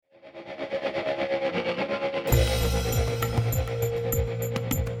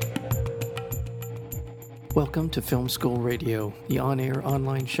Welcome to Film School Radio, the on-air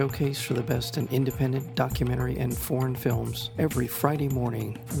online showcase for the best in independent documentary and foreign films, every Friday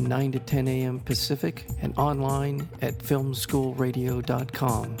morning from 9 to 10 a.m. Pacific and online at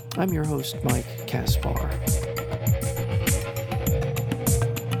filmschoolradio.com. I'm your host, Mike Kaspar.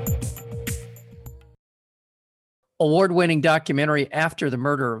 Award-winning documentary After the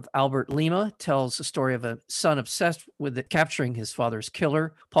Murder of Albert Lima tells the story of a son obsessed with capturing his father's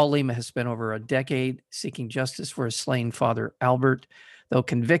killer. Paul Lima has spent over a decade seeking justice for his slain father, Albert. Though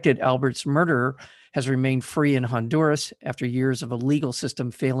convicted, Albert's murderer has remained free in Honduras after years of a legal system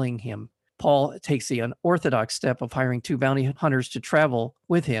failing him. Paul takes the unorthodox step of hiring two bounty hunters to travel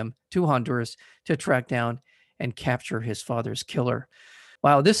with him to Honduras to track down and capture his father's killer.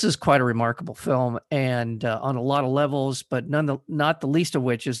 Wow, this is quite a remarkable film, and on a lot of levels, but not the least of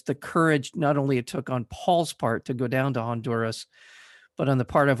which is the courage not only it took on Paul's part to go down to Honduras, but on the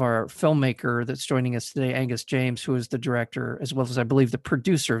part of our filmmaker that's joining us today, Angus James, who is the director, as well as, I believe, the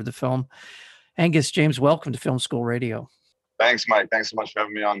producer of the film. Angus James, welcome to Film School Radio. Thanks, Mike. Thanks so much for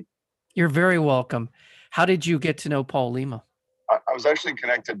having me on. You're very welcome. How did you get to know Paul Lima? I was actually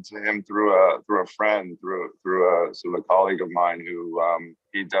connected to him through a friend, through a sort of a colleague of mine who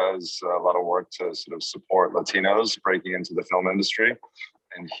he does a lot of work to sort of support Latinos breaking into the film industry,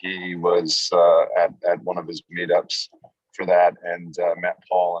 and he was at one of his meetups for that and met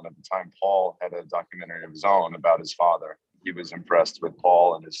Paul. And at the time, Paul had a documentary of his own about his father. He was impressed with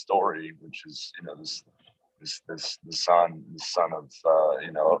Paul and his story, which is the son of a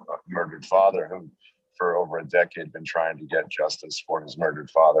murdered father who, for over a decade, been trying to get justice for his murdered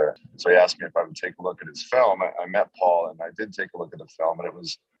father. So he asked me if I would take a look at his film. I met Paul and I did take a look at the film, and it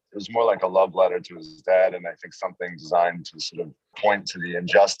was more like a love letter to his dad, and I think something designed to sort of point to the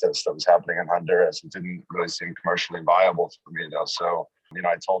injustice that was happening in Honduras. It didn't really seem commercially viable for me, though. So,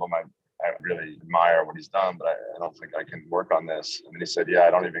 I told him I really admire what he's done, but I don't think I can work on this. And he said, yeah, I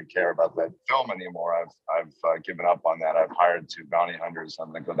don't even care about that film anymore. I've given up on that. I've hired two bounty hunters.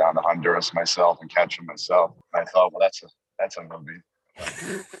 I'm going to go down to Honduras myself and catch them myself. And I thought, well, that's a movie.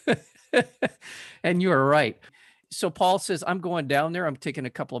 And you are right. So Paul says, I'm going down there. I'm taking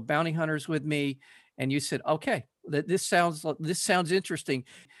a couple of bounty hunters with me. And you said, okay, this sounds interesting.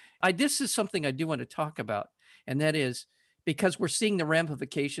 This is something I do want to talk about. And that is, because we're seeing the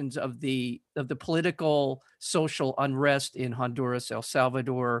ramifications of the political, social unrest in Honduras, El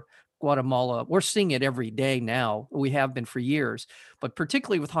Salvador, Guatemala. We're seeing it every day now. We have been for years, but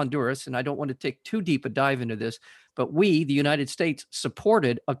particularly with Honduras, and I don't want to take too deep a dive into this, but we, the United States,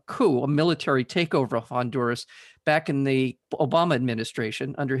 supported a coup, a military takeover of Honduras back in the Obama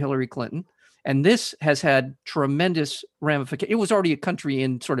administration under Hillary Clinton. And this has had tremendous ramifications. It was already a country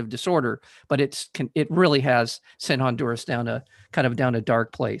in sort of disorder, but it really has sent Honduras down a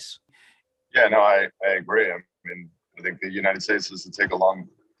dark place. Yeah, no, I agree. I mean, I think the United States has to take a hard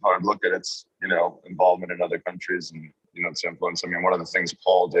look at its, involvement in other countries and, its influence. I mean, one of the things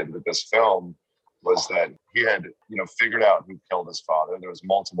Paul did with this film was that he had, figured out who killed his father. There was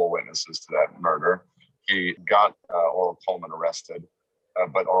multiple witnesses to that murder. He got Oral Coleman arrested.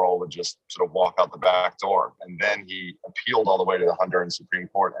 But Oral would just sort of walk out the back door. And then he appealed all the way to the Honduran Supreme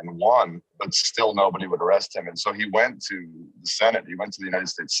Court and won, but still nobody would arrest him. And so he went to the Senate, he went to the United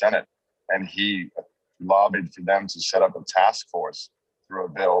States Senate, and he lobbied for them to set up a task force through a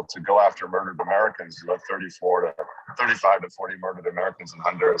bill to go after murdered Americans. About 35 to 40 murdered Americans in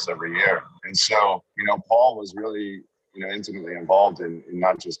Honduras every year. And so, Paul was really intimately involved in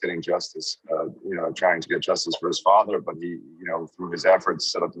not just getting justice, trying to get justice for his father, but he, through his efforts,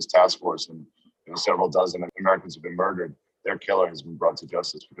 set up this task force, and several dozen Americans have been murdered. Their killer has been brought to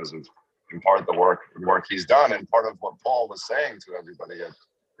justice because of, in part, the work he's done, and part of what Paul was saying to everybody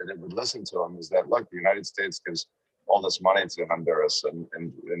that it would listen to him is that, look, the United States gives all this money to Honduras, and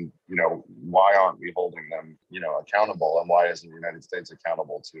why aren't we holding them, accountable, and why isn't the United States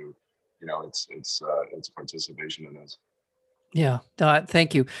accountable to its participation in this? Yeah,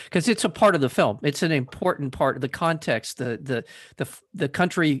 thank you, because it's a part of the film. It's an important part of the context. The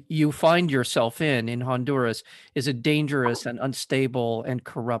country you find yourself in Honduras is a dangerous and unstable and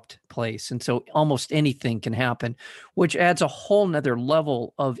corrupt place, and so almost anything can happen, which adds a whole nother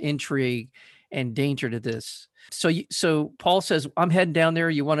level of intrigue and danger to this. So Paul says, "I'm heading down there.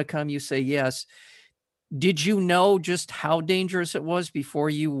 You want to come?" You say yes. Did you know just how dangerous it was before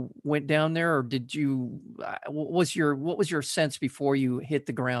you went down there, or did you? What was your sense before you hit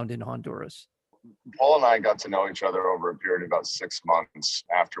the ground in Honduras? Paul and I got to know each other over a period of about 6 months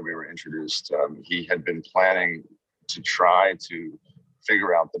after we were introduced. He had been planning to try to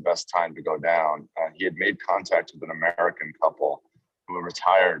figure out the best time to go down. He had made contact with an American couple who were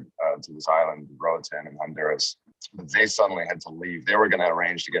retired to this island, Roatan in Honduras. But they suddenly had to leave. They were going to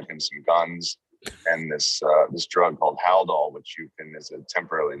arrange to get him some guns and this drug called Haldol, which you can as it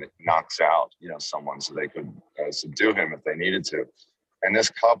temporarily knocks out someone so they could subdue him if they needed to. And this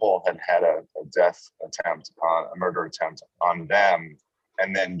couple had a murder attempt on them,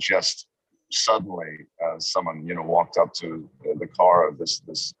 and then just suddenly someone walked up to the car of this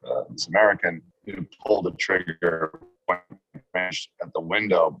American who pulled the trigger, went at the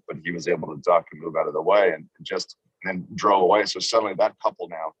window, but he was able to duck and move out of the way and then drove away. So suddenly that couple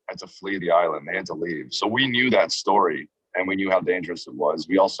now had to flee the island. They had to leave. So we knew that story and we knew how dangerous it was.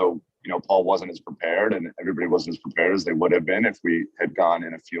 We also, Paul wasn't as prepared and everybody wasn't as prepared as they would have been if we had gone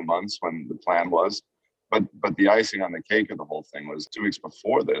in a few months when the plan was. But the icing on the cake of the whole thing was 2 weeks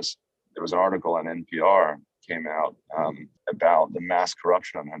before this, there was an article on NPR came out about the mass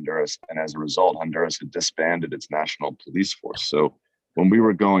corruption in Honduras. And as a result, Honduras had disbanded its national police force. So when we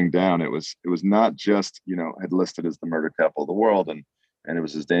were going down, it was not just, had listed as the murder capital of the world and it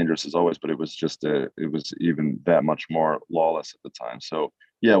was as dangerous as always, but it was even that much more lawless at the time. So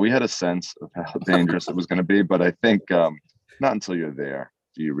yeah, we had a sense of how dangerous it was going to be, but I think not until you're there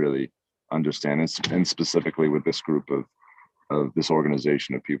do you really understand it. And specifically with this group of this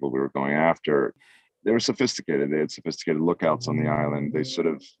organization of people we were going after, they were sophisticated. They had sophisticated lookouts on the island. They sort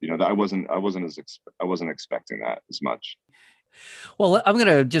of, I wasn't expecting that as much. Well, I'm going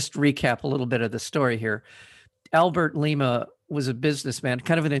to just recap a little bit of the story here. Albert Lima was a businessman,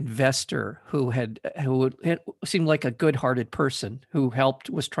 kind of an investor who seemed like a good-hearted person who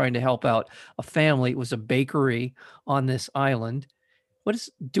was trying to help out a family. It was a bakery on this island.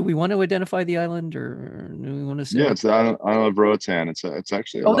 Do we want to identify the island or do we want to say? Yeah, it's the island of Roatan. It's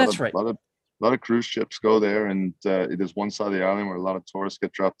actually a lot of cruise ships go there, and there's one side of the island where a lot of tourists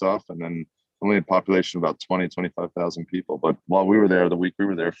get dropped off, and then only a population of about 25,000 people. But while we were there, the week we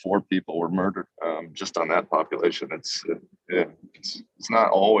were there, 4 people were murdered just on that population. It's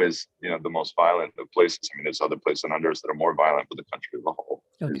not always, the most violent of places. I mean, there's other places in Honduras that are more violent, but the country as a whole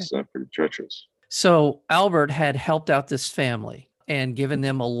is pretty treacherous. So Albert had helped out this family and given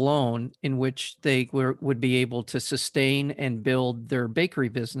them a loan in which they would be able to sustain and build their bakery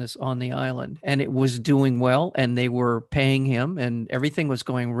business on the island. And it was doing well, and they were paying him, and everything was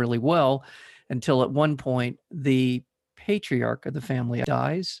going really well until at one point the patriarch of the family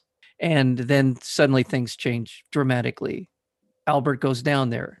dies. And then suddenly things change dramatically. Albert goes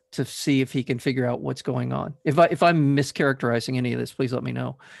down there to see if he can figure out what's going on. If I'm mischaracterizing any of this, please let me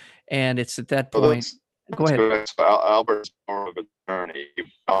know. And it's at that point. Go ahead. So Albert's power of attorney.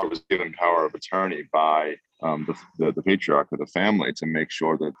 Albert was given power of attorney by the patriarch of the family to make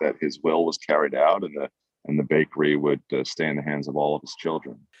sure that his will was carried out and the bakery would stay in the hands of all of his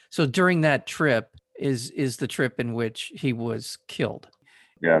children. So during that trip is the trip in which he was killed.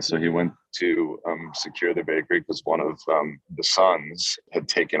 Yeah, so he went to secure the bakery because one of the sons had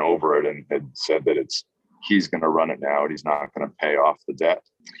taken over it and had said that he's going to run it now and he's not going to pay off the debt.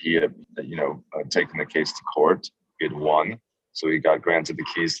 He had, taken the case to court. He had won. So he got granted the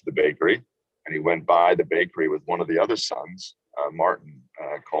keys to the bakery and he went by the bakery with one of the other sons, Martin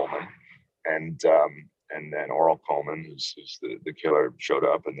Coleman, and then Oral Coleman, who's the killer, showed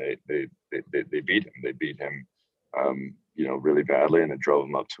up and they beat him. They beat him, really badly, and they drove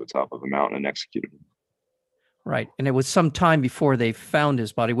him up to the top of a mountain and executed him. Right. And it was some time before they found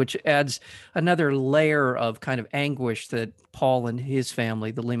his body, which adds another layer of kind of anguish that Paul and his family,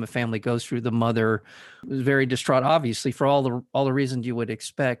 the Lima family, goes through. The mother was very distraught, obviously, for all the reasons you would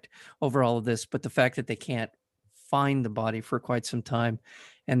expect over all of this. But the fact that they can't find the body for quite some time,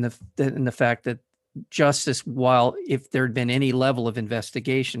 and the fact that justice, while if there had been any level of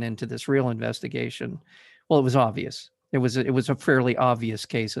investigation into this real investigation, well, it was obvious. It was a fairly obvious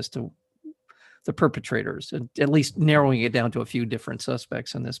case as to the perpetrators, at least narrowing it down to a few different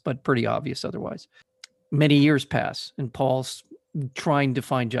suspects in this, but pretty obvious otherwise. Many years pass, and Paul's trying to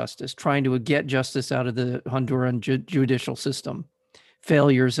find justice, trying to get justice out of the Honduran judicial system.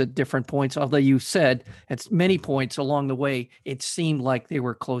 Failures at different points, although you said at many points along the way, it seemed like they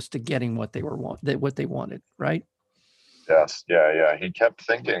were close to getting what they wanted, right? Yes, yeah. He kept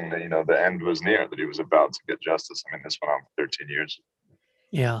thinking that, the end was near, that he was about to get justice. I mean, this went on for 13 years.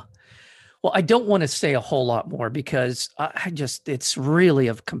 Yeah. Well, I don't want to say a whole lot more because it's really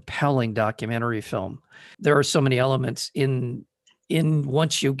a compelling documentary film. There are so many elements in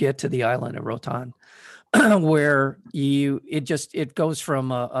once you get to the island of Roatan, where it goes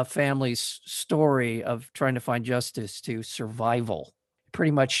from a family's story of trying to find justice to survival.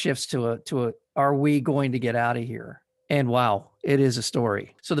 Pretty much shifts to a are we going to get out of here? And wow, it is a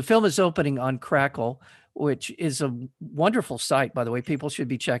story. So the film is opening on Crackle which is a wonderful site, by the way. People should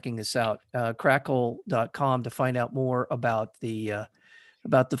be checking this out. Crackle.com to find out more about the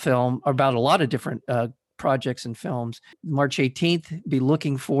film, about a lot of different projects and films. March 18th, be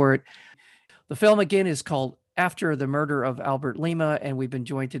looking for it. The film, again, is called After the Murder of Albert Lima, and we've been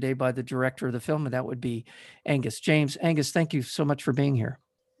joined today by the director of the film, and that would be Angus James. Angus, thank you so much for being here.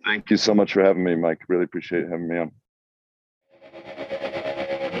 Thank you so much for having me, Mike. Really appreciate having me on.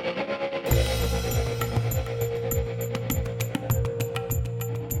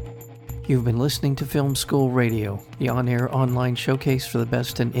 You've been listening to Film School Radio, the on-air online showcase for the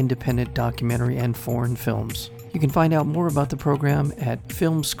best in independent documentary and foreign films. You can find out more about the program at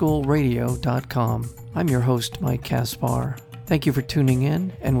filmschoolradio.com. I'm your host, Mike Kaspar. Thank you for tuning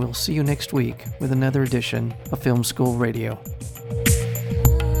in, and we'll see you next week with another edition of Film School Radio.